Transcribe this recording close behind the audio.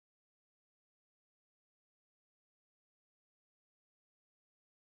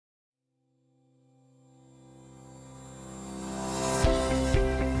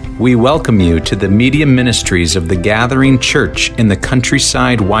We welcome you to the media ministries of the Gathering Church in the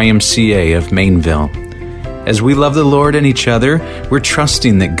Countryside YMCA of Mainville. As we love the Lord and each other, we're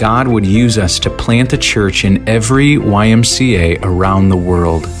trusting that God would use us to plant a church in every YMCA around the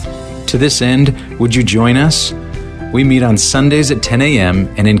world. To this end, would you join us? We meet on Sundays at 10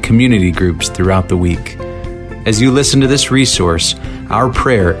 a.m. and in community groups throughout the week. As you listen to this resource, our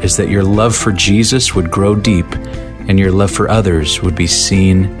prayer is that your love for Jesus would grow deep and your love for others would be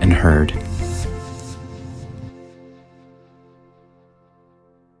seen and heard.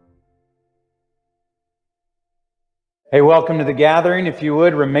 Hey, welcome to the gathering. If you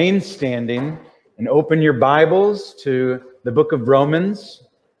would, remain standing and open your Bibles to the book of Romans,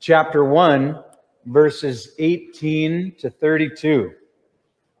 chapter 1, verses 18 to 32.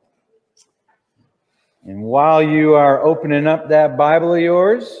 And while you are opening up that Bible of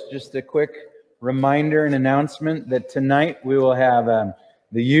yours, just a quick reminder and announcement that tonight we will have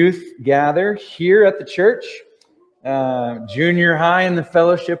the youth gather here at the church, junior high in the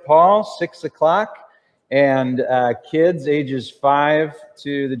fellowship hall, 6 o'clock, and kids ages 5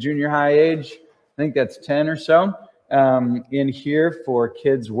 to the junior high age, I think that's 10 or so, in here for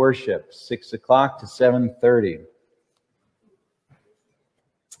kids worship, 6 o'clock to 7:30.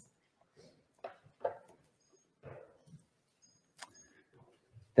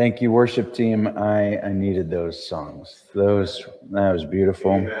 Thank you, worship team. I needed those songs. That was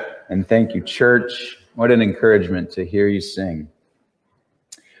beautiful. Amen. And thank you, church. What an encouragement to hear you sing.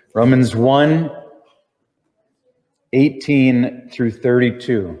 Romans 1, 18 through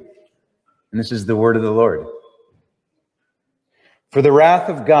 32. And this is the word of the Lord. For the wrath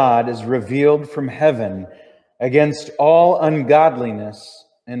of God is revealed from heaven against all ungodliness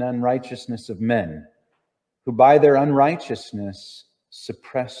and unrighteousness of men, who by their unrighteousness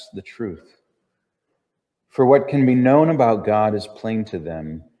suppress the truth. For what can be known about God is plain to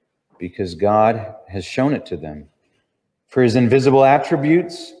them, because God has shown it to them. For his invisible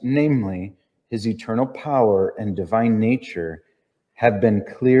attributes, namely his eternal power and divine nature, have been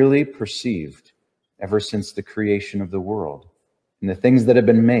clearly perceived ever since the creation of the world and the things that have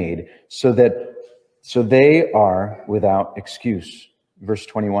been made, so they are without excuse. Verse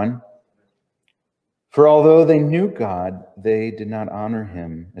 21. For although they knew God, they did not honor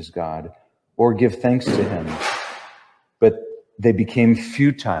him as God or give thanks to him, but they became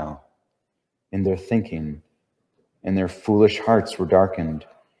futile in their thinking, and their foolish hearts were darkened.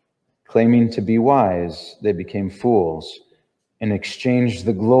 Claiming to be wise, they became fools and exchanged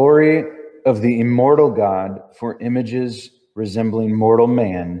the glory of the immortal God for images resembling mortal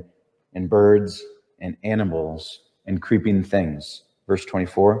man and birds and animals and creeping things. Verse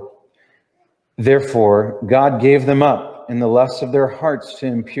 24. Therefore, God gave them up in the lusts of their hearts to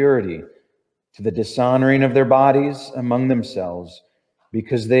impurity, to the dishonoring of their bodies among themselves,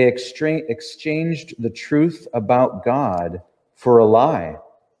 because they exchanged the truth about God for a lie,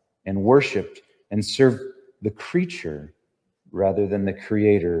 and worshipped and served the creature rather than the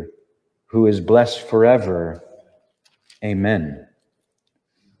Creator, who is blessed forever. Amen.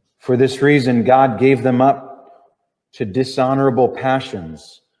 For this reason, God gave them up to dishonorable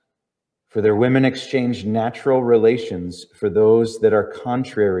passions. For their women exchanged natural relations for those that are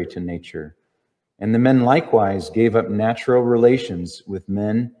contrary to nature. And the men likewise gave up natural relations with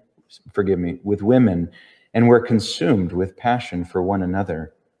women, and were consumed with passion for one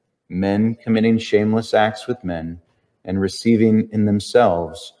another, men committing shameless acts with men, and receiving in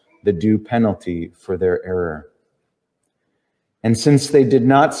themselves the due penalty for their error. And since they did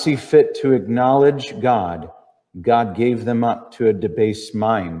not see fit to acknowledge God, God gave them up to a debased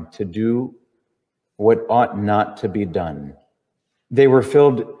mind to do what ought not to be done. They were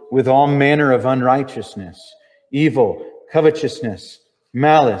filled with all manner of unrighteousness, evil, covetousness,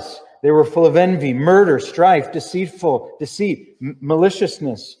 malice. They were full of envy, murder, strife, deceit,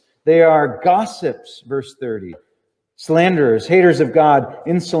 maliciousness. They are gossips, verse 30, slanderers, haters of God,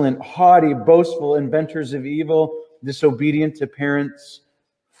 insolent, haughty, boastful, inventors of evil, disobedient to parents,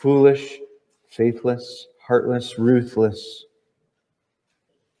 foolish, faithless, heartless, ruthless.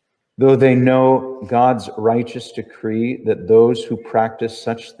 Though they know God's righteous decree that those who practice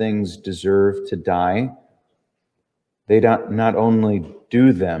such things deserve to die, they not only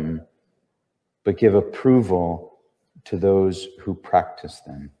do them, but give approval to those who practice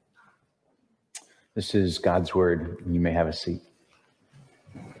them. This is God's word. You may have a seat.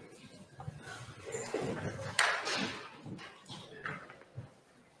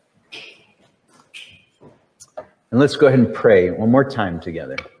 And let's go ahead and pray one more time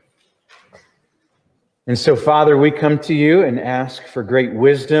together. And so, Father, we come to you and ask for great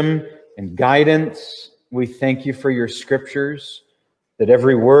wisdom and guidance. We thank you for your scriptures that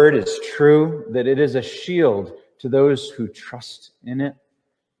every word is true, that it is a shield to those who trust in it.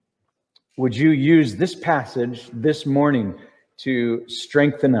 Would you use this passage this morning to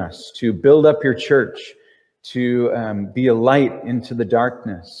strengthen us, to build up your church, to be a light into the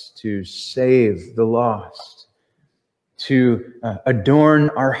darkness, to save the lost, to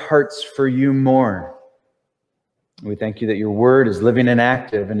adorn our hearts for you more. We thank you that your word is living and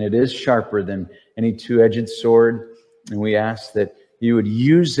active, and it is sharper than any two-edged sword. And we ask that you would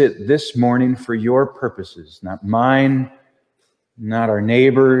use it this morning for your purposes, not mine, not our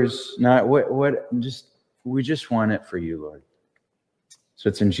neighbors, not we just want it for you, Lord. So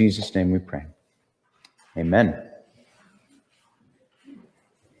it's in Jesus' name we pray. Amen.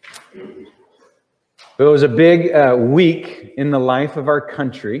 It was a big week in the life of our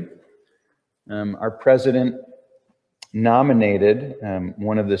country. Our president nominated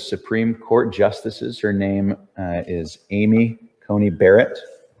one of the Supreme Court justices. Her name is Amy Coney Barrett.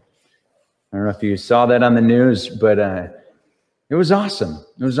 I don't know if you saw that on the news, but it was awesome.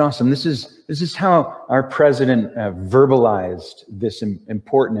 It was awesome. This is how our president verbalized this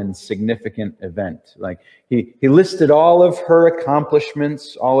important and significant event. Like he listed all of her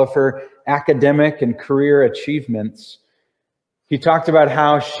accomplishments, all of her academic and career achievements. He talked about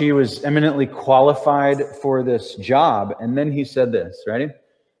how she was eminently qualified for this job, and then he said this, ready?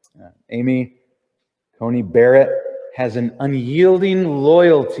 Amy Coney Barrett has an unyielding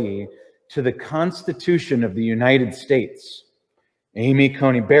loyalty to the Constitution of the United States. Amy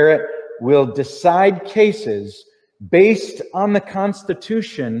Coney Barrett will decide cases based on the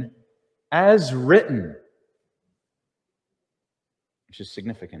Constitution as written, which is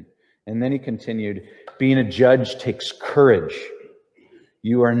significant. And then he continued, being a judge takes courage.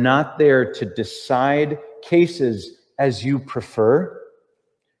 You are not there to decide cases as you prefer.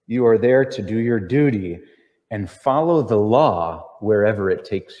 You are there to do your duty and follow the law wherever it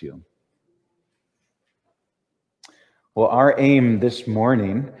takes you. Well, our aim this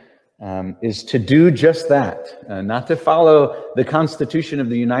morning is to do just that, not to follow the Constitution of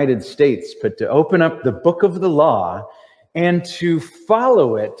the United States, but to open up the book of the law and to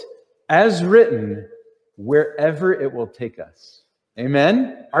follow it as written wherever it will take us.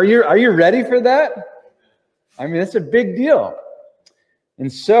 Amen? Are you ready for that? I mean, that's a big deal.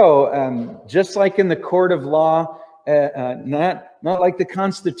 And so, just like in the court of law, not like the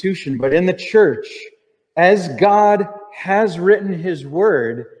Constitution, but in the church, as God has written his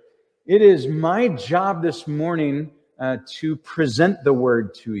word, it is my job this morning to present the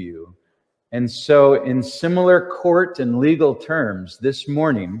word to you. And so in similar court and legal terms this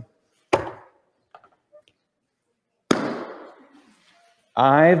morning,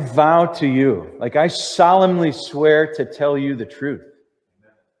 I vow to you, like I solemnly swear to tell you the truth,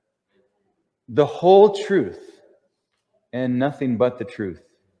 the whole truth, and nothing but the truth.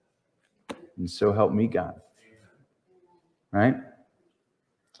 And so help me God. Right?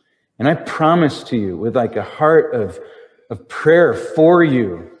 And I promise to you with like a heart of prayer for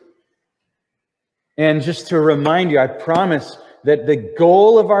you. And just to remind you, I promise that the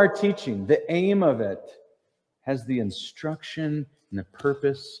goal of our teaching, the aim of it, has the instruction and the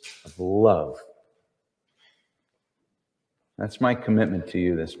purpose of love. That's my commitment to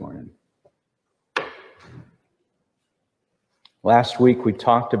you this morning. Last week we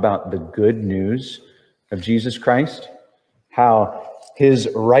talked about the good news of Jesus Christ, how his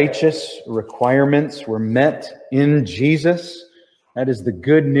righteous requirements were met in Jesus. That is the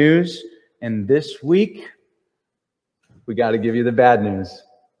good news. And this week, we got to give you the bad news.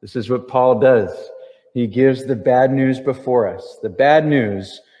 This is what Paul does. He gives the bad news before us. The bad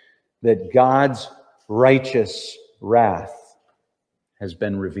news that God's righteous wrath has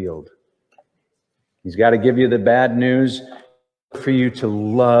been revealed. He's got to give you the bad news for you to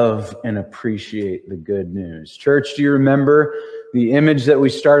love and appreciate the good news. Church, do you remember the image that we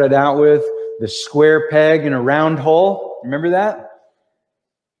started out with? The square peg in a round hole? Remember that?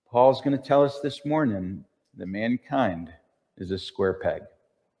 Paul's going to tell us this morning that mankind is a square peg.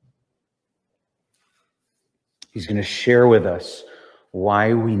 He's going to share with us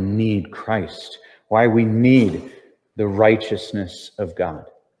why we need Christ, why we need the righteousness of God.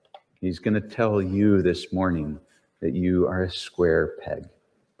 He's going to tell you this morning that you are a square peg,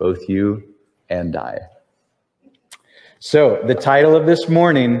 both you and I. So the title of this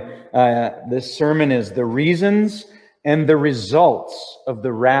morning, this sermon is The Reasons and the Results of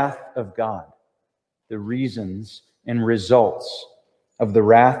the Wrath of God. The reasons and results of the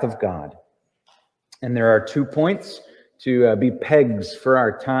wrath of God. And there are 2 points to be pegs for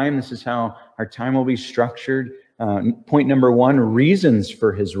our time. This is how our time will be structured. Point number 1, reasons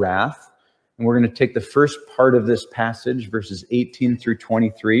for his wrath. And we're going to take the first part of this passage, verses 18 through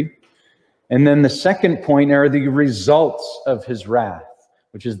 23. And then the second point are the results of his wrath,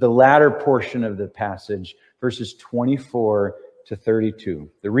 which is the latter portion of the passage, verses 24 to 32.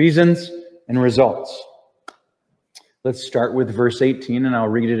 The reasons and results. Let's start with verse 18, and I'll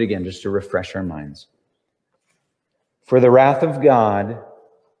read it again just to refresh our minds. For the wrath of God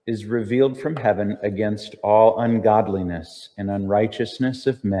is revealed from heaven against all ungodliness and unrighteousness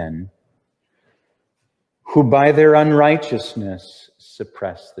of men, who by their unrighteousness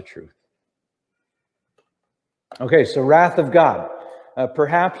suppress the truth. Okay, so wrath of God.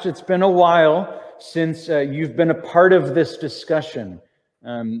 Perhaps it's been a while since you've been a part of this discussion.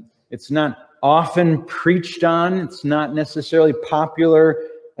 It's not often preached on. It's not necessarily popular,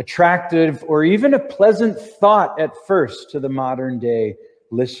 attractive, or even a pleasant thought at first to the modern day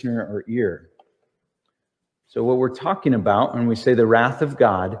listener or ear. So what we're talking about when we say the wrath of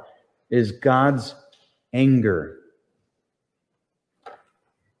God is God's anger.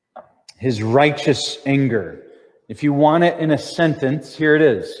 His righteous anger. If you want it in a sentence, here it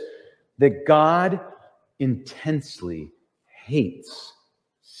is. That God intensely hates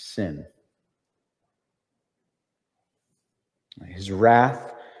sin. His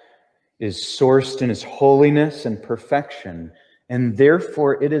wrath is sourced in his holiness and perfection, and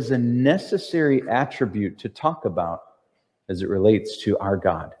therefore it is a necessary attribute to talk about as it relates to our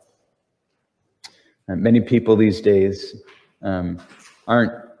God. Many people these days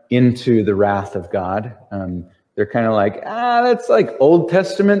aren't into the wrath of God. They're kind of like, that's like Old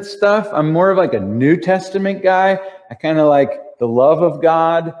Testament stuff. I'm more of like a New Testament guy. I kind of like the love of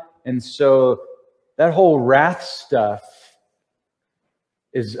God. And so that whole wrath stuff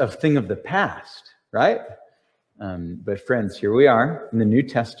is a thing of the past, right? But friends, here we are in the New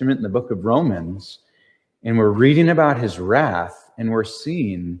Testament, in the book of Romans, and we're reading about his wrath, and we're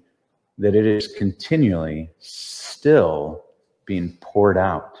seeing that it is continually still being poured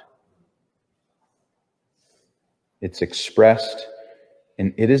out. It's expressed,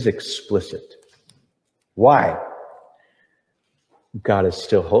 and it is explicit. Why? God is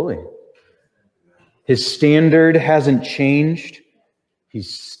still holy. His standard hasn't changed.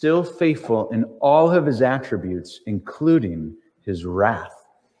 He's still faithful in all of his attributes, including his wrath.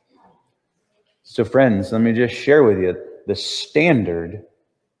 So friends, let me just share with you the standard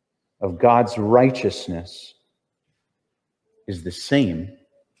of God's righteousness is the same.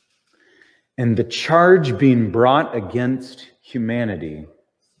 And the charge being brought against humanity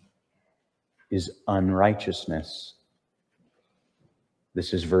is unrighteousness.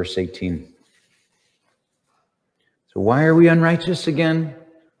 This is verse 18. So why are we unrighteous again?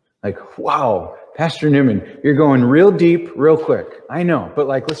 Like, wow, Pastor Newman, you're going real deep, real quick. I know, but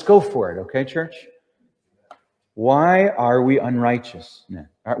let's go for it, okay, church? Why are we unrighteous?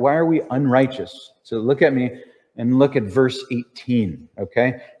 Why are we unrighteous? So look at me and look at verse 18,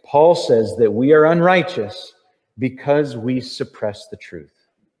 okay? Paul says that we are unrighteous because we suppress the truth,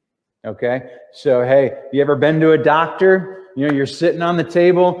 okay? So, hey, you ever been to a doctor? You're sitting on the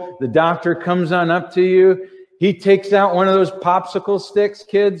table, the doctor comes on up to you, he takes out one of those popsicle sticks,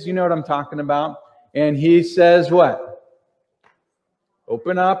 kids, you know what I'm talking about, and he says what?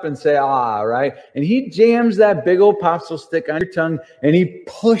 Open up and say, right? And he jams that big old popsicle stick on your tongue and he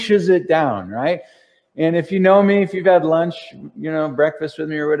pushes it down, right? And if you know me, if you've had lunch, breakfast with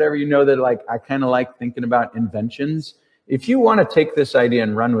me or whatever, you know that I kind of like thinking about inventions. If you want to take this idea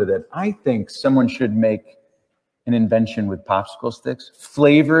and run with it, I think someone should make an invention with popsicle sticks,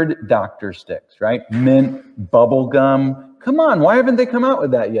 flavored doctor sticks, right? Mint, bubble gum. Come on, why haven't they come out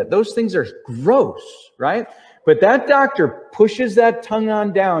with that yet? Those things are gross, right? But that doctor pushes that tongue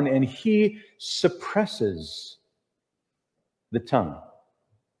on down and he suppresses the tongue.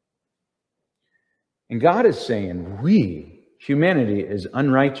 And God is saying humanity is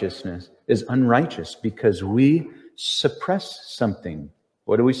unrighteous because we suppress something.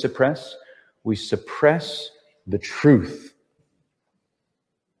 What do we suppress? We suppress the truth.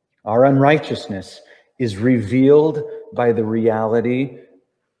 Our unrighteousness is revealed by the reality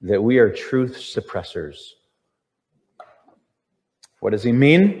that we are truth suppressors. What does he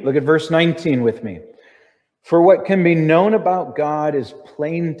mean? Look at verse 19 with me. For what can be known about God is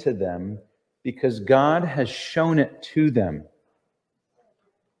plain to them because God has shown it to them.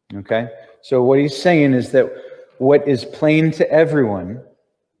 Okay? So what he's saying is that what is plain to everyone,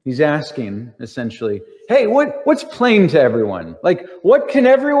 he's asking essentially, hey, what's plain to everyone? What can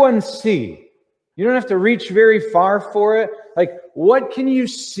everyone see? You don't have to reach very far for it. What can you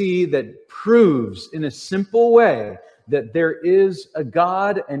see that proves in a simple way that there is a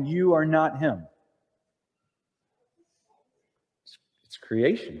God and you are not him? It's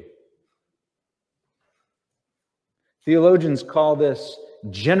creation. Theologians call this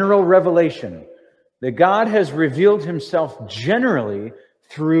general revelation, that God has revealed himself generally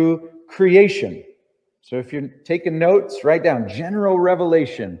through creation. So if you're taking notes, write down general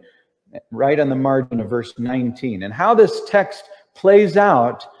revelation right on the margin of verse 19. And how this text plays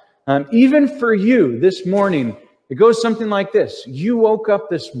out, even for you this morning, it goes something like this. You woke up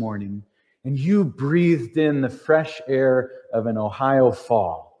this morning and you breathed in the fresh air of an Ohio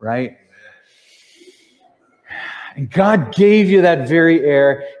fall, right? And God gave you that very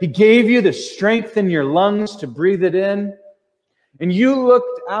air. He gave you the strength in your lungs to breathe it in. And you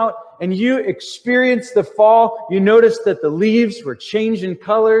looked out and you experienced the fall. You noticed that the leaves were changing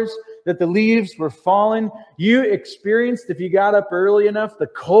colors, that the leaves were falling. You experienced, if you got up early enough, the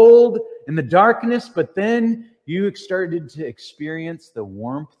cold and the darkness, but then you started to experience the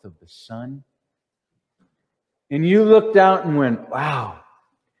warmth of the sun. And you looked out and went, wow,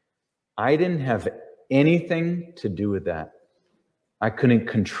 I didn't have anything to do with that. I couldn't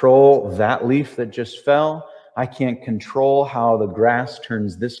control that leaf that just fell. I can't control how the grass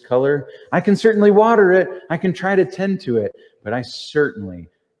turns this color. I can certainly water it. I can try to tend to it, but I certainly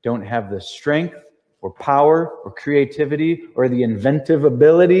don't have the strength or power or creativity or the inventive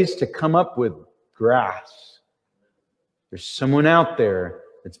abilities to come up with grass. There's someone out there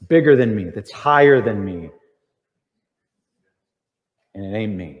that's bigger than me, that's higher than me, and it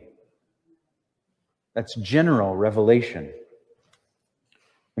ain't me. That's general revelation.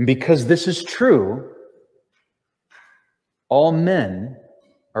 And because this is true, all men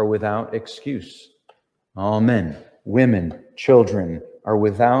are without excuse. All men, women, children are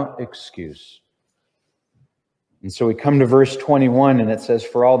without excuse. And so we come to verse 21 and it says,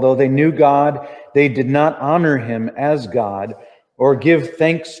 "For although they knew God, they did not honor him as God or give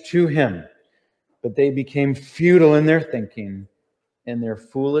thanks to him, but they became futile in their thinking, and their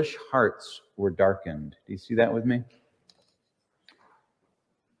foolish hearts were darkened." Do you see that with me?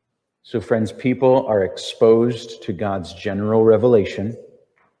 So friends, people are exposed to God's general revelation,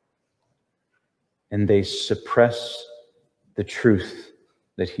 and they suppress the truth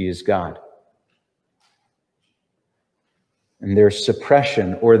that he is God. And their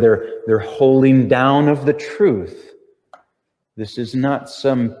suppression, or their holding down of the truth, this is not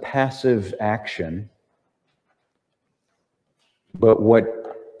some passive action, but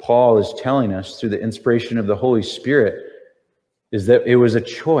what Paul is telling us through the inspiration of the Holy Spirit is that it was a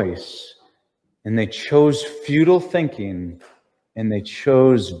choice, and they chose futile thinking, and they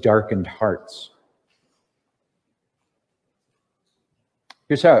chose darkened hearts.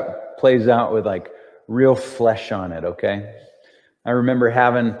 Here's how it plays out with like real flesh on it, okay? I remember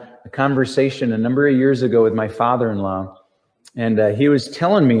having a conversation a number of years ago with my father-in-law, and he was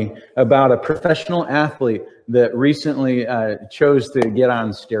telling me about a professional athlete that recently chose to get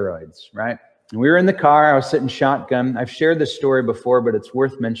on steroids, right? And we were in the car. I was sitting shotgun. I've shared this story before, but it's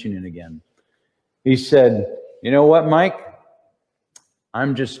worth mentioning again. He said, "You know what, Mike?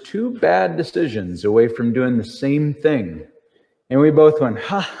 I'm just 2 bad decisions away from doing the same thing." And we both went,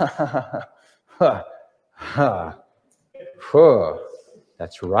 ha, ha, ha, ha, ha, ha. Huh.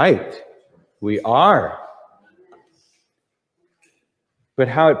 That's right. We are. But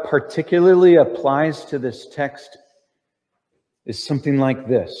how it particularly applies to this text is something like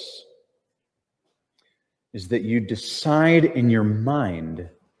this, is that you decide in your mind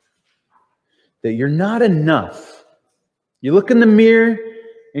that you're not enough. You look in the mirror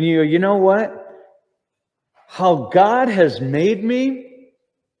and you go, you know what? How God has made me,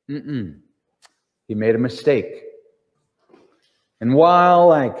 he made a mistake. And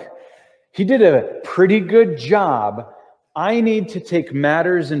while he did a pretty good job, I need to take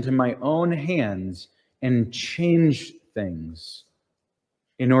matters into my own hands and change things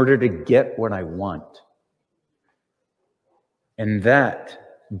in order to get what I want. And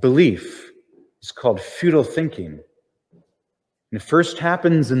that belief is called futile thinking. And it first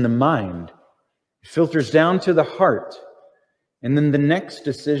happens in the mind. It filters down to the heart. And then the next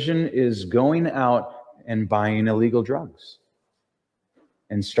decision is going out and buying illegal drugs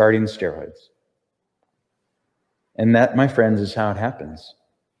and starting steroids. And that, my friends, is how it happens.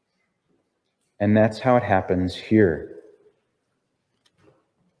 And that's how it happens here.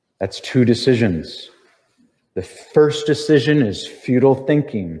 That's 2 decisions. The first decision is futile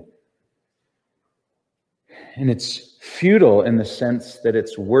thinking. And it's futile in the sense that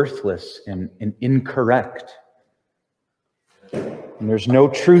it's worthless and incorrect. And there's no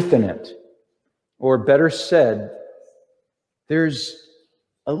truth in it. Or better said, there's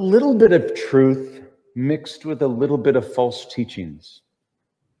a little bit of truth mixed with a little bit of false teachings.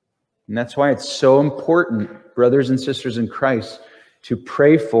 And that's why it's so important, brothers and sisters in Christ, to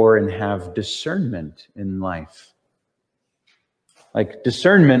pray for and have discernment in life. Like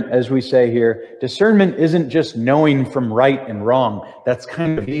discernment, as we say here, discernment isn't just knowing from right and wrong. That's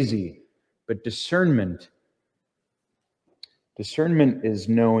kind of easy. But discernment is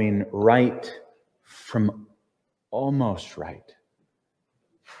knowing right from almost right.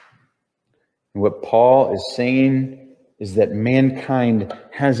 And what Paul is saying is that mankind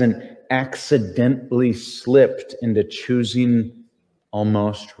hasn't accidentally slipped into choosing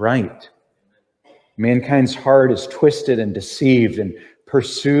almost right. Mankind's heart is twisted and deceived and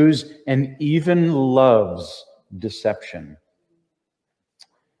pursues and even loves deception.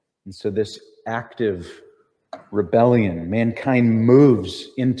 And so this active rebellion, mankind moves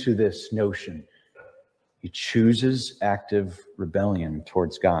into this notion. He chooses active rebellion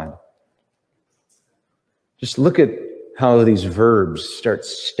towards God. Just look at how these verbs start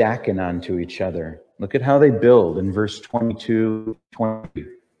stacking onto each other. Look at how they build in verse 22, 23.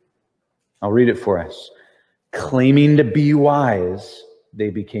 I'll read it for us. Claiming to be wise, they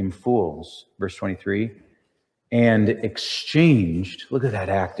became fools. Verse 23. And exchanged, look at that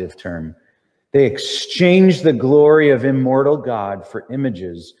active term. They exchanged the glory of immortal God for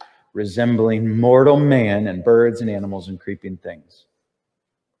images resembling mortal man and birds and animals and creeping things.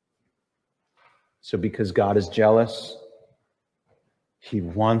 So because God is jealous, He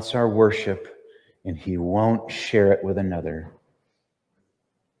wants our worship and He won't share it with another.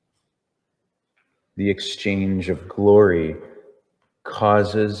 The exchange of glory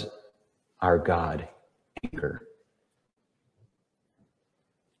causes our God anger.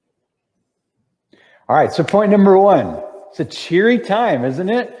 All right, so point number one. It's a cheery time, isn't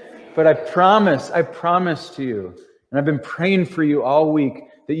it? But I promise to you, and I've been praying for you all week,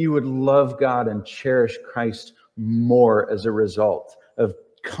 that you would love God and cherish Christ more as a result of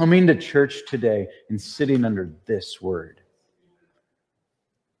coming to church today and sitting under this word.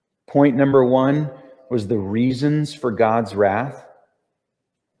 Point number one was the reasons for God's wrath.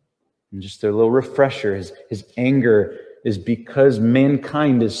 And just a little refresher, his anger is because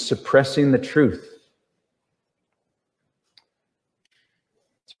mankind is suppressing the truth.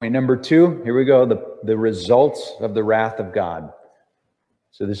 Point number two, here we go, the results of the wrath of God.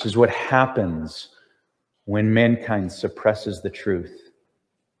 So this is what happens when mankind suppresses the truth.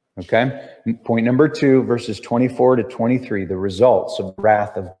 Okay? Point number two, verses 24 to 23, the results of the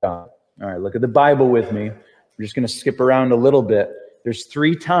wrath of God. All right, look at the Bible with me. We're just going to skip around a little bit. There's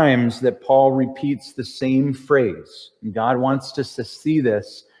 3 times that Paul repeats the same phrase. And God wants us to see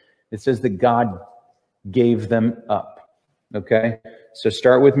this. It says that God gave them up. Okay? So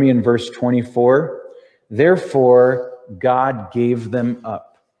start with me in verse 24. Therefore, God gave them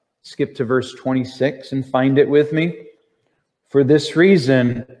up. Skip to verse 26 and find it with me. For this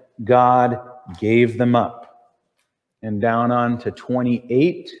reason, God gave them up. And down on to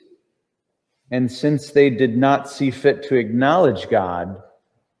 28. And since they did not see fit to acknowledge God,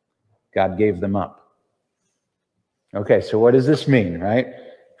 God gave them up. Okay, so what does this mean, right?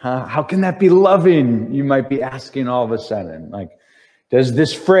 How can that be loving? You might be asking all of a sudden. Like, does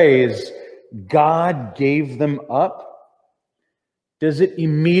this phrase, God gave them up, does it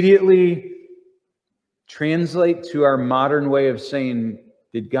immediately translate to our modern way of saying,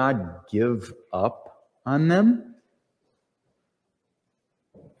 did God give up on them?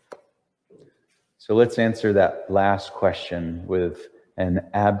 So let's answer that last question with an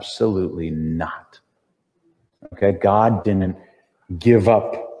absolutely not. Okay, God didn't give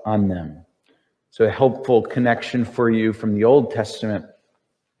up on them. So a helpful connection for you from the Old Testament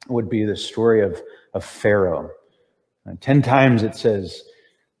would be the story of Pharaoh. 10 times it says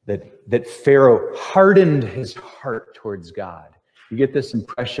that Pharaoh hardened his heart towards God. You get this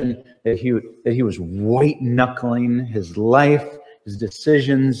impression that he was white-knuckling his life, his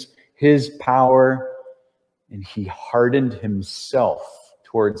decisions, his power, and he hardened himself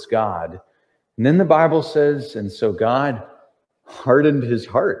towards God. And then the Bible says, and so God hardened his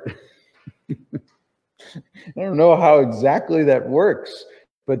heart. I don't know how exactly that works,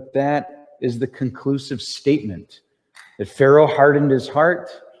 but that is the conclusive statement, that Pharaoh hardened his heart,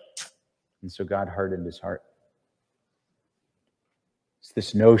 and so God hardened his heart. It's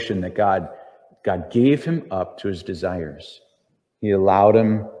this notion that God gave him up to his desires. He allowed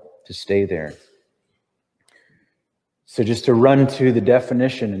him to stay there. So just to run to the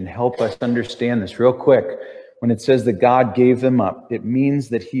definition and help us understand this real quick, when it says that God gave them up, it means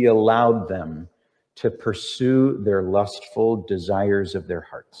that He allowed them to pursue their lustful desires of their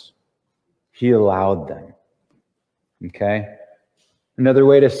hearts. He allowed them. Okay? Another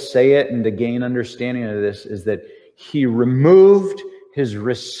way to say it and to gain understanding of this is that He removed His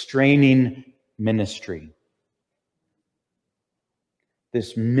restraining ministry.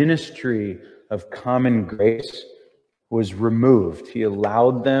 This ministry of common grace was removed. He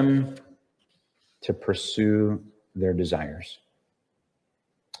allowed them to pursue their desires.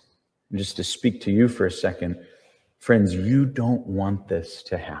 And just to speak to you for a second, friends, you don't want this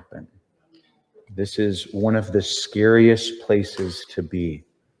to happen. This is one of the scariest places to be,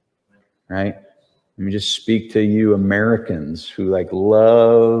 right? Let me just speak to you Americans who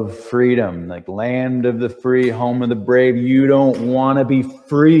love freedom, land of the free, home of the brave. You don't want to be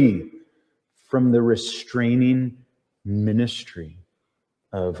free from the restraining ministry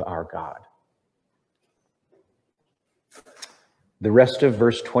of our God. The rest of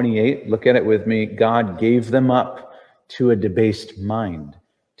verse 28, look at it with me. God gave them up to a debased mind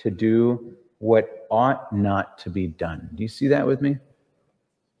to do what ought not to be done. Do you see that with me?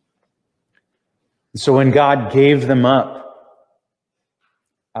 So when God gave them up,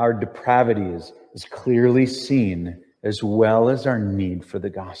 our depravity is clearly seen, as well as our need for the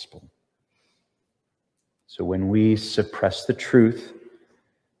gospel. So when we suppress the truth,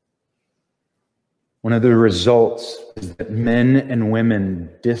 one of the results is that men and women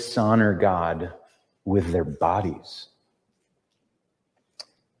dishonor God with their bodies.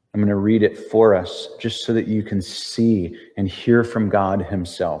 I'm going to read it for us just so that you can see and hear from God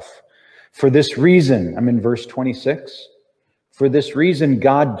himself. For this reason, I'm in verse 26. For this reason,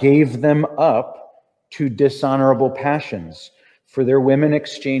 God gave them up to dishonorable passions. For their women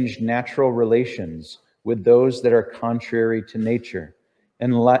exchanged natural relations with those that are contrary to nature.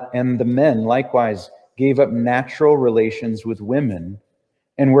 And the men likewise gave up natural relations with women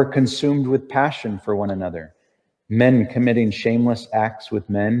and were consumed with passion for one another. Men committing shameless acts with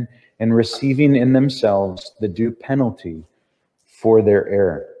men and receiving in themselves the due penalty for their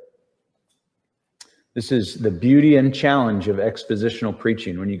error. This is the beauty and challenge of expositional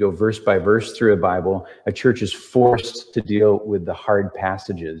preaching. When you go verse by verse through a Bible, a church is forced to deal with the hard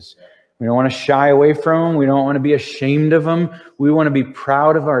passages. We don't want to shy away from them. We don't want to be ashamed of them. We want to be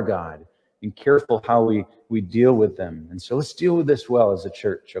proud of our God and careful how we deal with them. And so let's deal with this well as a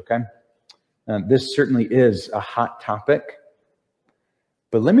church, okay? This certainly is a hot topic.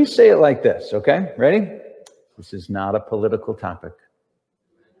 But let me say it like this, okay? Ready? This is not a political topic.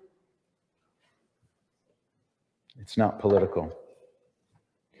 It's not political.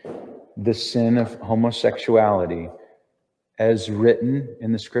 The sin of homosexuality, as written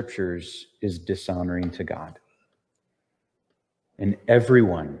in the scriptures, is dishonoring to God. And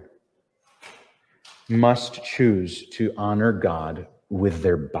everyone must choose to honor God with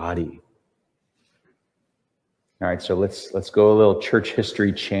their body. All right, so let's go a little church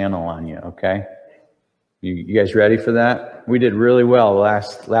history channel on you, okay? You guys ready for that? We did really well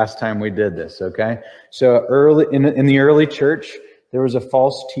last time we did this, okay? So early in the early church, there was a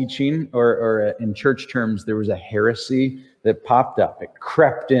false teaching, or in church terms, there was a heresy that popped up. It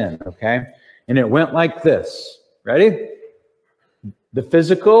crept in, okay? And it went like this. Ready? The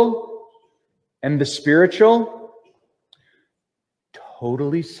physical and the spiritual,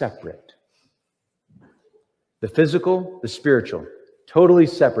 totally separate. The physical, the spiritual, totally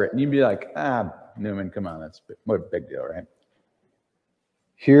separate. And you'd be like, Newman, come on, what a big deal, right?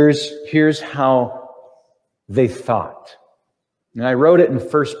 Here's how they thought. And I wrote it in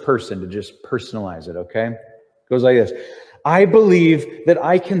first person to just personalize it, okay? It goes like this. I believe that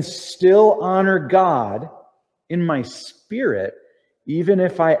I can still honor God in my spirit, even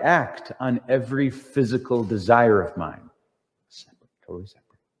if I act on every physical desire of mine. Separate, totally separate.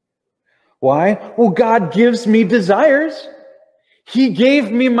 Why? Well, God gives me desires. He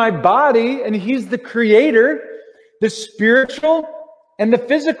gave me my body, and He's the creator. The spiritual and the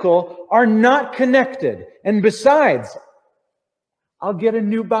physical are not connected. And besides, I'll get a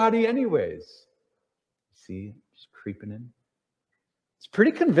new body anyways. See, just creeping in. It's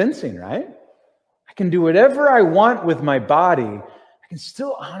pretty convincing, right? I can do whatever I want with my body. I can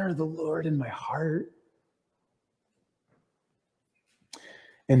still honor the Lord in my heart.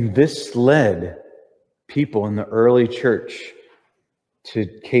 And this led people in the early church to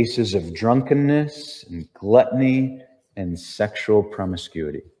cases of drunkenness and gluttony and sexual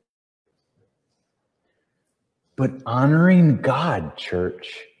promiscuity. But honoring God,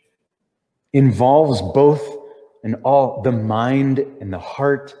 church, involves both and all the mind and the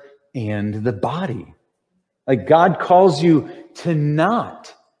heart and the body. Like God calls you to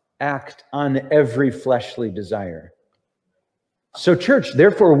not act on every fleshly desire. So church,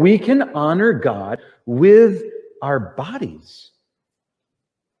 therefore, we can honor God with our bodies.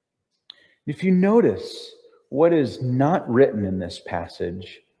 If you notice, what is not written in this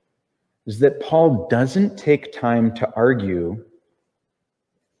passage is that Paul doesn't take time to argue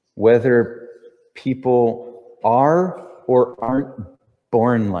whether people are or aren't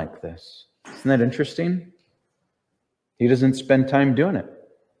born like this. Isn't that interesting? He doesn't spend time doing it.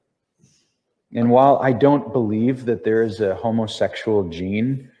 And while I don't believe that there is a homosexual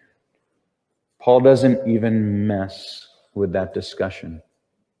gene, Paul doesn't even mess with that discussion.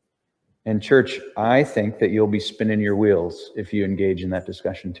 And church, I think that you'll be spinning your wheels if you engage in that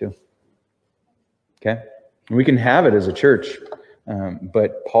discussion too. Okay? We can have it as a church,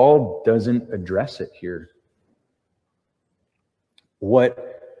 but Paul doesn't address it here.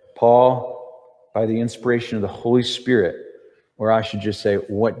 What Paul, by the inspiration of the Holy Spirit, or I should just say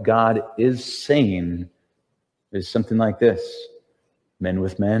what God is saying, is something like this: men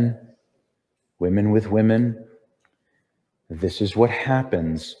with men, women with women. This is what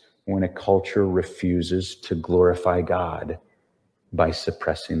happens when a culture refuses to glorify God by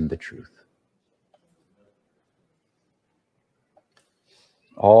suppressing the truth.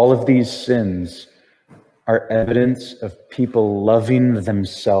 All of these sins are evidence of people loving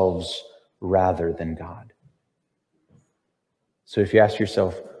themselves rather than God. So if you ask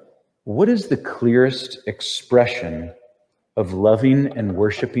yourself, what is the clearest expression of loving and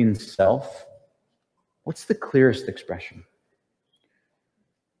worshiping self? What's the clearest expression?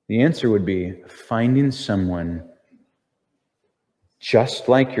 The answer would be finding someone just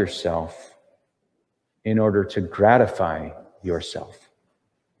like yourself in order to gratify yourself.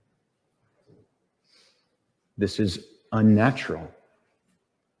 This is unnatural.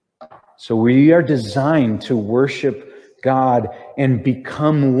 So we are designed to worship God and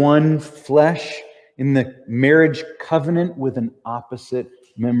become one flesh in the marriage covenant with an opposite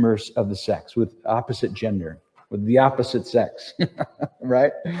members of the sex, with opposite gender, with the opposite sex,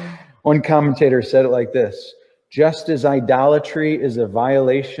 right? One commentator said it like this: just as idolatry is a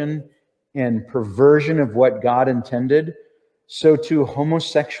violation and perversion of what God intended, so too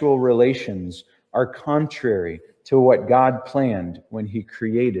homosexual relations are contrary to what God planned when he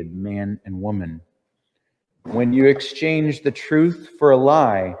created man and woman. When you exchange the truth for a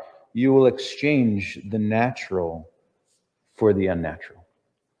lie, you will exchange the natural for the unnatural.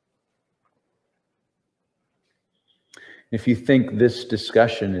 If you think this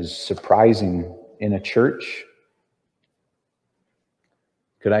discussion is surprising in a church,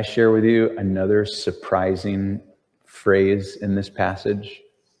 could I share with you another surprising phrase in this passage?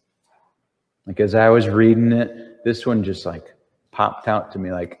 Like, as I was reading it, this one just like popped out to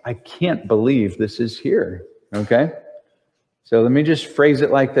me, like, I can't believe this is here. Okay? So let me just phrase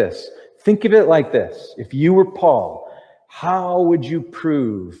it like this. Think of it like this. If you were Paul, how would you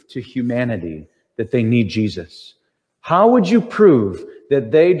prove to humanity that they need Jesus? How would you prove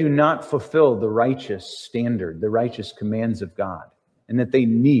that they do not fulfill the righteous standard, the righteous commands of God, and that they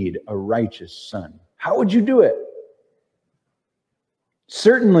need a righteous son? How would you do it?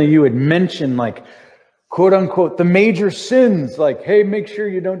 Certainly you would mention, like, quote unquote, the major sins, like, hey, make sure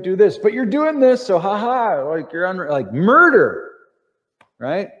you don't do this, but you're doing this, so haha, like you're on, like, murder,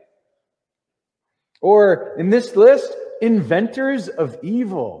 right? Or in this list, inventors of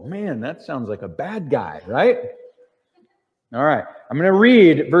evil. Man, that sounds like a bad guy, right? All right, I'm going to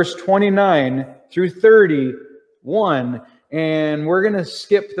read verse 29 through 31, and we're going to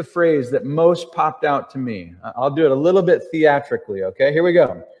skip the phrase that most popped out to me. I'll do it a little bit theatrically, okay? Here we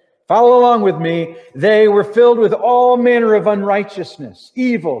go. Follow along with me. They were filled with all manner of unrighteousness,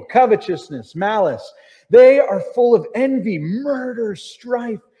 evil, covetousness, malice. They are full of envy, murder,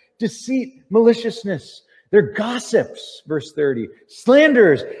 strife, deceit, maliciousness. They're gossips, verse 30,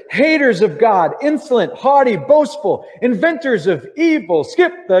 slanderers, haters of God, insolent, haughty, boastful, inventors of evil.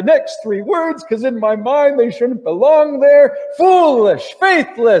 Skip the next three words because in my mind they shouldn't belong there. Foolish,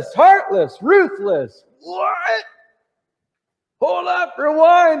 faithless, heartless, ruthless. What? Hold up,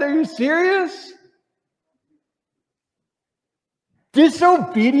 rewind. Are you serious?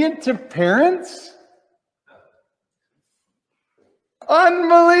 Disobedient to parents?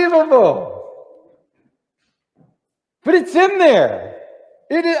 Unbelievable. But it's in there.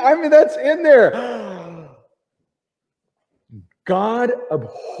 It is, I mean, that's in there. God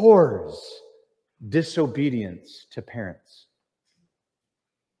abhors disobedience to parents.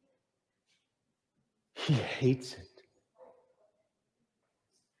 He hates it.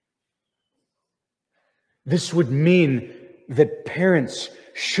 This would mean that parents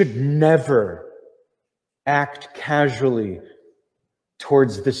should never act casually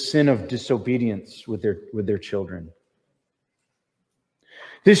towards the sin of disobedience with their children.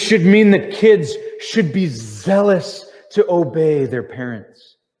 This should mean that kids should be zealous to obey their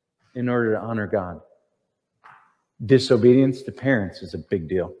parents in order to honor God. Disobedience to parents is a big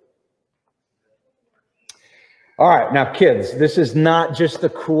deal. All right, now kids, this is not just a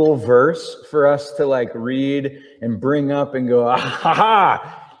cool verse for us to like read and bring up and go, ah, ha,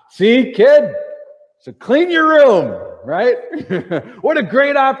 ha. See, kid, So clean your room, right? What a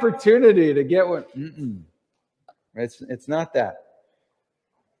great opportunity to get one. It's not that.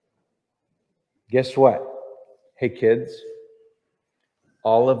 Guess what? Hey, kids,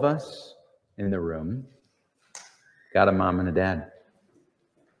 all of us in the room got a mom and a dad.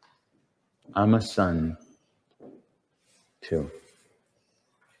 I'm a son, too.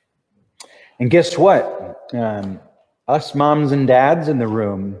 And guess what? Us moms and dads in the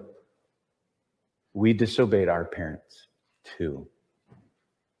room, we disobeyed our parents, too.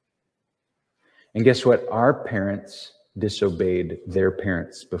 And guess what? Our parents disobeyed their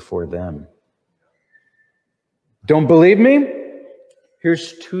parents before them. Don't believe me?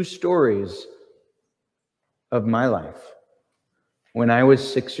 Here's 2 stories of my life. When I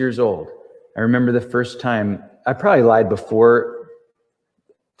was 6 years old, I remember the first time, I probably lied before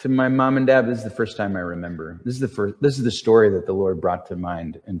to my mom and dad. This is the first time I remember. This is the story that the Lord brought to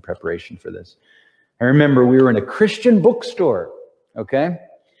mind in preparation for this. I remember we were in a Christian bookstore, okay?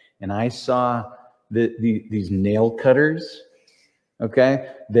 And I saw these nail cutters,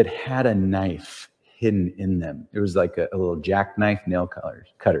 okay, that had a knife hidden in them. It was like a little jackknife nail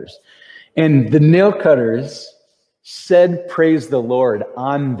cutters. And the nail cutters said, "Praise the Lord"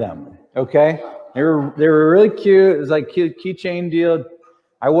 on them, okay? They were really cute. It was like a keychain deal.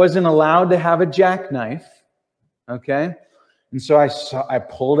 I wasn't allowed to have a jackknife, okay? And so I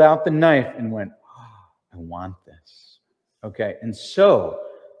pulled out the knife and went, "Oh, I want this." Okay, and so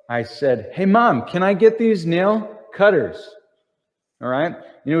I said, "Hey, Mom, can I get these nail cutters?" All right?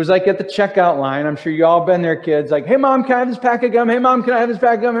 And it was like at the checkout line. I'm sure you all been there, kids. Like, "Hey, Mom, can I have this pack of gum? Hey, Mom, can I have this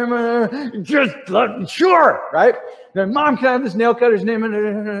pack of gum? Hey, Mom, sure," right? Then, "Mom, can I have this nail cutter's name?"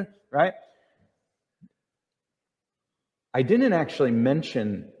 Right? I didn't actually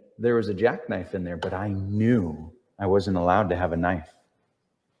mention there was a jackknife in there, but I knew I wasn't allowed to have a knife.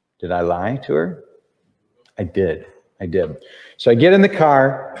 Did I lie to her? I did. So I get in the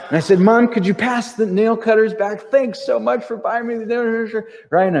car and I said, "Mom, could you pass the nail cutters back? Thanks so much for buying me the nail."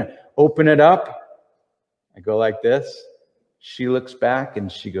 Right? And I open it up. I go like this. She looks back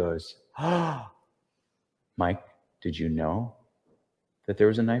and she goes, "Oh, Mike, did you know that there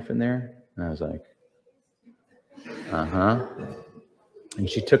was a knife in there?" And I was like, "Uh-huh." And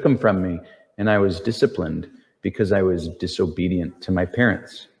she took them from me, and I was disciplined because I was disobedient to my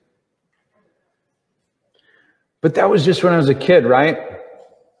parents. But that was just when I was a kid, right?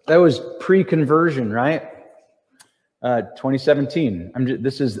 That was pre-conversion, right? 2017.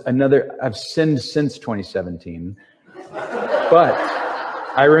 I've sinned since 2017. But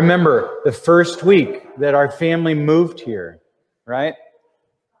I remember the first week that our family moved here, right?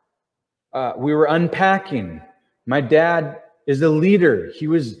 We were unpacking. My dad is a leader. He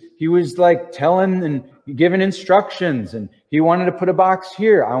was like telling and giving instructions, and he wanted to put a box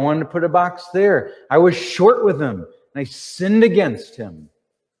here. I wanted to put a box there. I was short with him, and I sinned against him.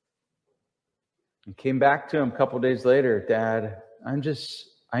 I came back to him a couple days later. "Dad,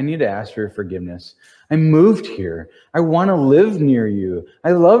 I need to ask for your forgiveness. I moved here. I want to live near you.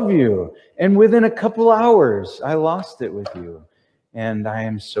 I love you. And within a couple hours, I lost it with you. And I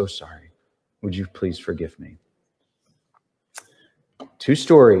am so sorry. Would you please forgive me?" 2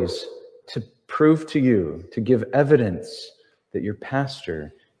 stories to prove to you, to give evidence that your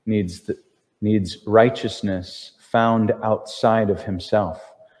pastor needs righteousness found outside of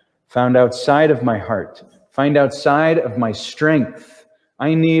himself, found outside of my heart, found outside of my strength.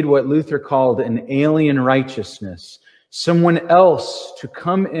 I need what Luther called an alien righteousness, someone else to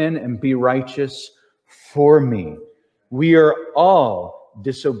come in and be righteous for me. We are all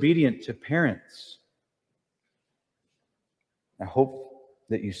disobedient to parents. I hope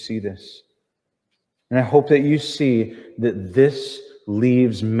that you see this. And I hope that you see that this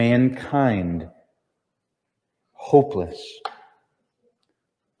leaves mankind hopeless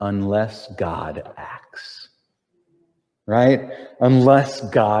unless God acts. Right? Unless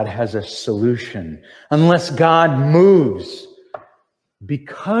God has a solution. Unless God moves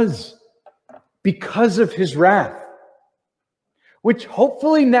because of his wrath. Which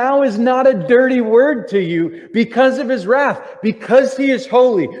hopefully now is not a dirty word to you, because of his wrath, because he is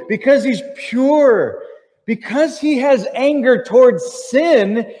holy, because he's pure, because he has anger towards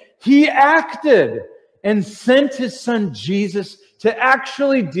sin. He acted and sent his son Jesus to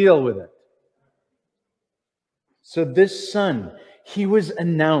actually deal with it. So this son, he was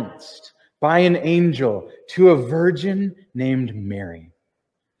announced by an angel to a virgin named Mary.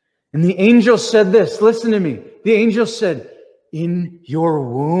 And the angel said this, listen to me. The angel said, "In your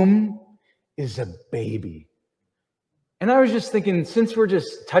womb is a baby." And I was just thinking, since we're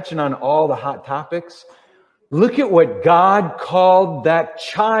just touching on all the hot topics, look at what God called that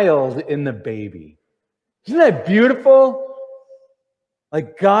child in the baby. Isn't that beautiful?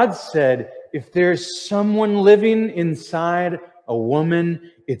 Like God said, if there's someone living inside a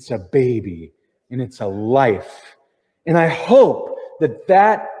woman, it's a baby and it's a life. And I hope that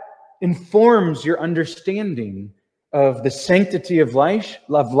that informs your understanding of the sanctity of life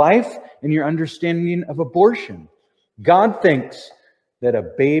and your understanding of abortion. God thinks that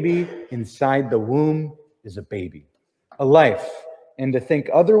a baby inside the womb is a baby, a life. And to think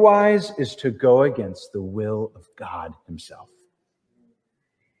otherwise is to go against the will of God himself.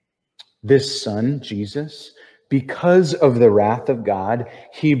 This Son, Jesus, because of the wrath of God,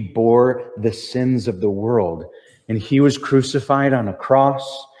 he bore the sins of the world. And he was crucified on a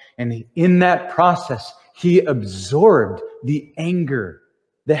cross. And in that process, he absorbed the anger,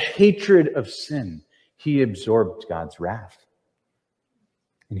 the hatred of sin. He absorbed God's wrath.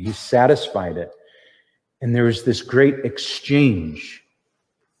 And he satisfied it. And there was this great exchange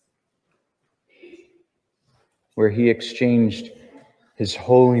where he exchanged his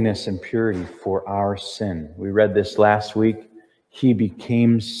holiness and purity for our sin. We read this last week. He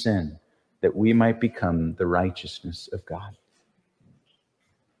became sin that we might become the righteousness of God.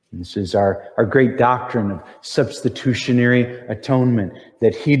 And this is our great doctrine of substitutionary atonement,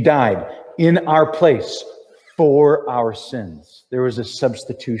 that he died in our place for our sins. There was a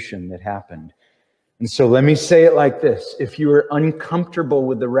substitution that happened. And so let me say it like this. If you are uncomfortable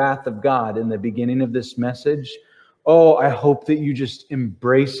with the wrath of God in the beginning of this message, I hope that you just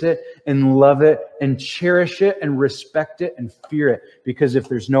embrace it and love it and cherish it and respect it and fear it. Because if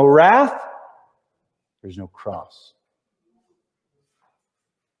there's no wrath, there's no cross.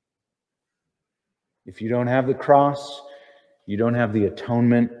 If you don't have the cross, you don't have the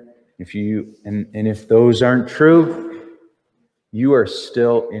atonement. If those aren't true, you are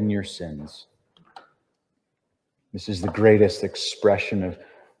still in your sins. This is the greatest expression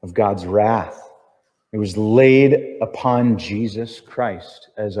of God's wrath. It was laid upon Jesus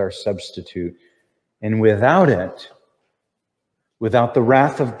Christ as our substitute. And without it, without the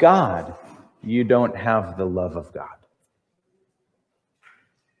wrath of God, you don't have the love of God.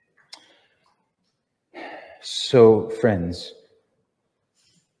 So, friends,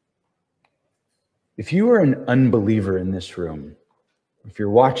 if you are an unbeliever in this room, if you're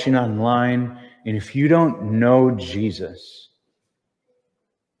watching online, and if you don't know Jesus,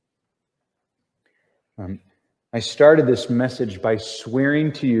 I started this message by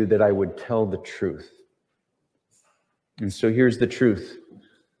swearing to you that I would tell the truth. And so here's the truth.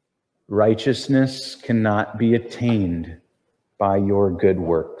 Righteousness cannot be attained by your good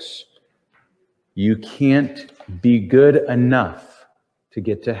works. You can't be good enough to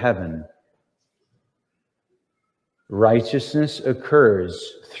get to heaven. Righteousness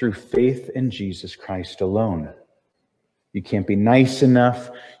occurs through faith in Jesus Christ alone. You can't be nice enough.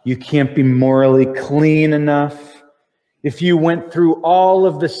 You can't be morally clean enough. If you went through all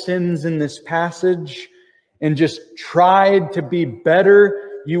of the sins in this passage and just tried to be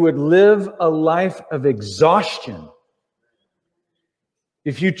better, you would live a life of exhaustion.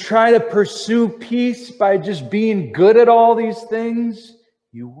 If you try to pursue peace by just being good at all these things,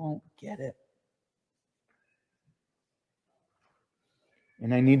 you won't get it.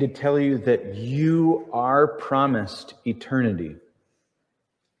 And I need to tell you that you are promised eternity.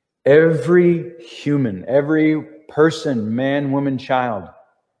 Every human, every person, man, woman, child,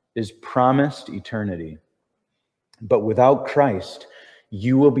 is promised eternity. But without Christ,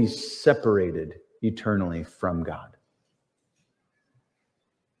 you will be separated eternally from God.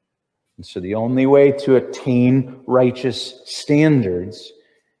 And so the only way to attain righteous standards,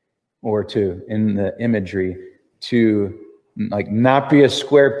 or to, in the imagery, to not be a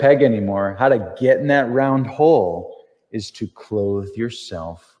square peg anymore, how to get in that round hole, is to clothe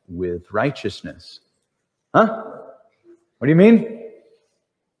yourself with righteousness. Huh? What do you mean?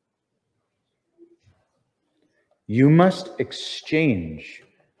 You must exchange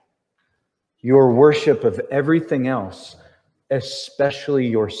your worship of everything else, especially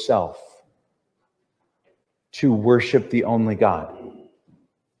yourself, to worship the only God.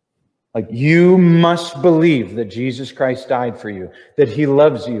 You must believe that Jesus Christ died for you, that he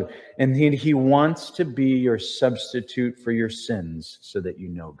loves you, and he wants to be your substitute for your sins so that you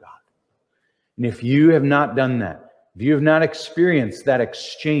know God. And if you have not done that, if you have not experienced that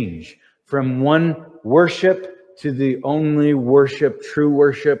exchange from one worship to the only worship, true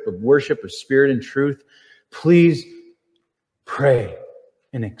worship of spirit and truth, please pray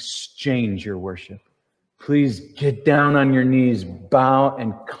and exchange your worship. Please get down on your knees, bow,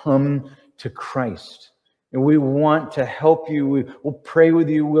 and come to Christ. And we want to help you. We will pray with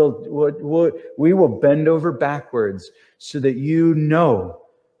you. We will bend over backwards so that you know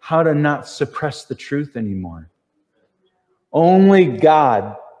how to not suppress the truth anymore. Only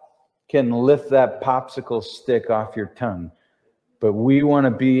God can lift that popsicle stick off your tongue. But we want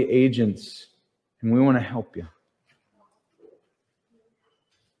to be agents, and we want to help you.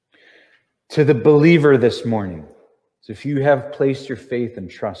 To the believer this morning, so if you have placed your faith and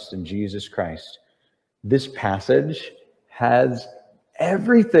trust in Jesus Christ, this passage has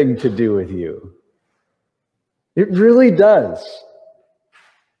everything to do with you. It really does.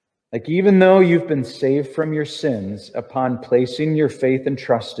 Like, even though you've been saved from your sins upon placing your faith and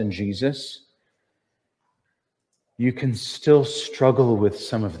trust in Jesus, you can still struggle with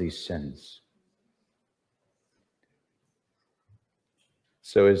some of these sins.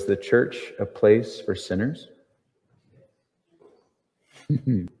 So is the church a place for sinners?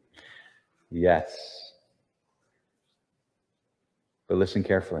 Yes. But listen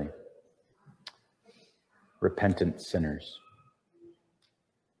carefully. Repentant sinners.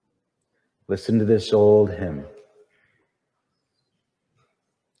 Listen to this old hymn.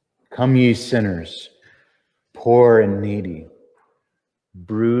 Come ye sinners, poor and needy,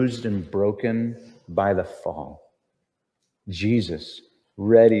 bruised and broken by the fall. Jesus,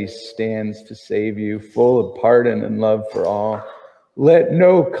 ready stands to save you, full of pardon and love for all. Let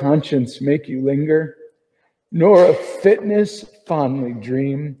no conscience make you linger, nor a fitness fondly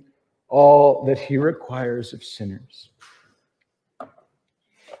dream all that he requires of sinners.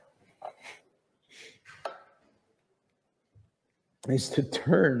 Is to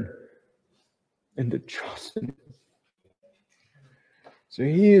turn and to trust in him. So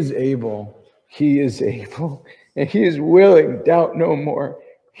he is able, and he is willing, doubt no more.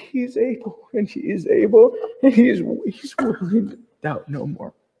 He's able, and he is able, and he's willing, doubt no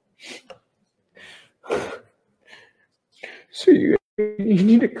more. So you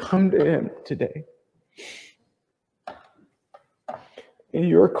need to come to him today. And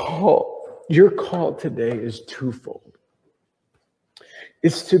your call today is twofold.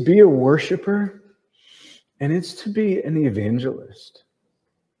 It's to be a worshiper, and it's to be an evangelist.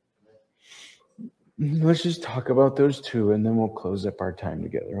 Let's just talk about those two, and then we'll close up our time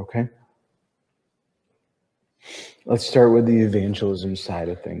together, okay? Let's start with the evangelism side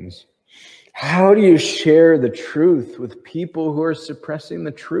of things. How do you share the truth with people who are suppressing the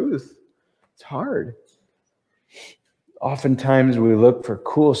truth? It's hard. Oftentimes we look for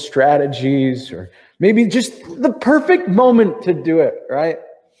cool strategies or maybe just the perfect moment to do it, right?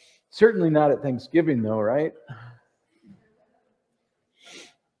 Certainly not at Thanksgiving, though, right?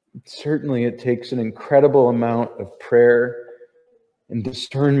 Certainly it takes an incredible amount of prayer and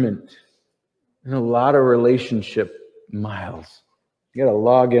discernment and a lot of relationship miles. You got to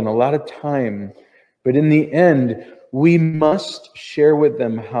log in a lot of time. But in the end, we must share with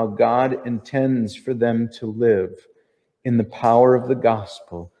them how God intends for them to live in the power of the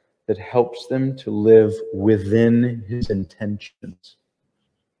gospel that helps them to live within his intentions.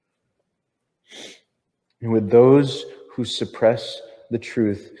 And with those who suppress the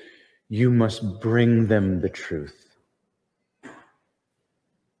truth, you must bring them the truth.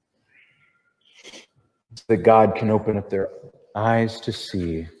 So that God can open up their eyes to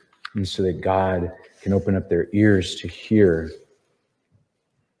see, and so that God can open up their ears to hear.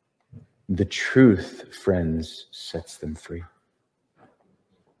 The truth, friends, sets them free.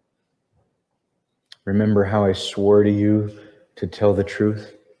 Remember how I swore to you to tell the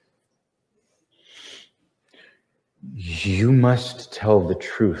truth? You must tell the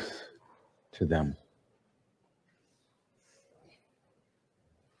truth to them.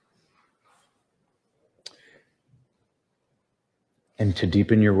 And to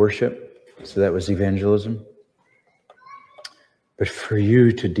deepen your worship, so that was evangelism. But for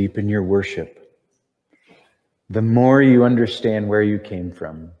you to deepen your worship, the more you understand where you came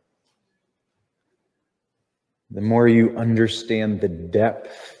from, the more you understand the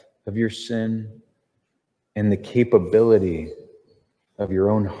depth of your sin and the capability of your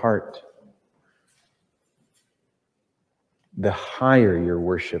own heart, the higher your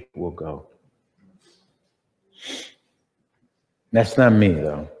worship will go. That's not me,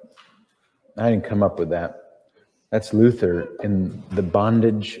 though. I didn't come up with that. That's Luther in The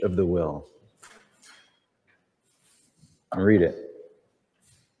Bondage of the Will. Read it.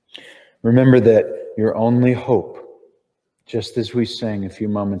 Remember that your only hope, just as we sang a few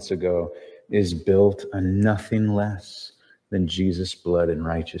moments ago, is built on nothing less than Jesus' blood and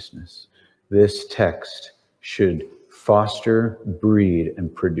righteousness. This text should foster, breed,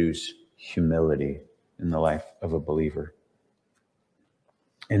 and produce humility in the life of a believer.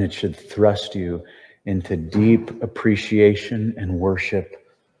 And it should thrust you into deep appreciation and worship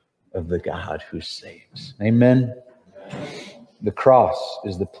of the God who saves. Amen? The cross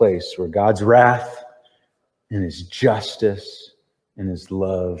is the place where God's wrath and his justice and his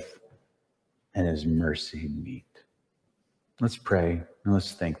love and his mercy meet. Let's pray and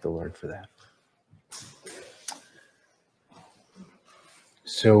let's thank the Lord for that.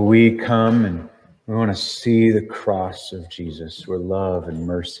 So we come and we want to see the cross of Jesus where love and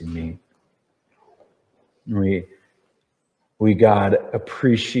mercy meet. We God,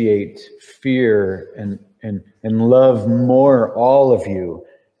 appreciate, fear, and love more all of you,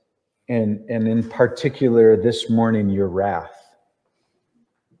 and in particular this morning, your wrath.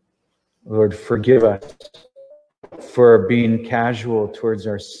 Lord, forgive us for being casual towards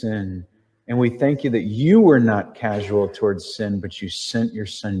our sin. And we thank you that you were not casual towards sin, but you sent your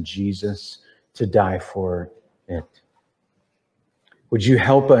son Jesus to die for it. Would you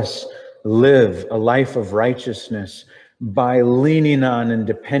help us live a life of righteousness by leaning on and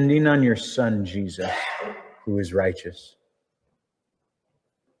depending on your son, Jesus, who is righteous?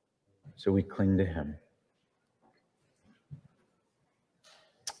 So we cling to him.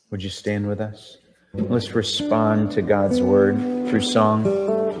 Would you stand with us? Let's respond to God's word through song.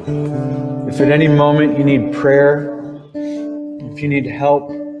 If at any moment you need prayer, if you need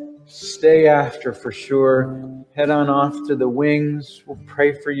help, stay after for sure. Head on off to the wings. We'll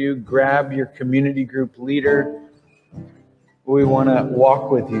pray for you. Grab your community group leader. We want to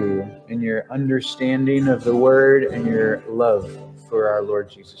walk with you in your understanding of the word and your love for our Lord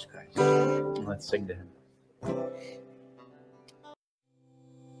Jesus Christ. Let's sing to him.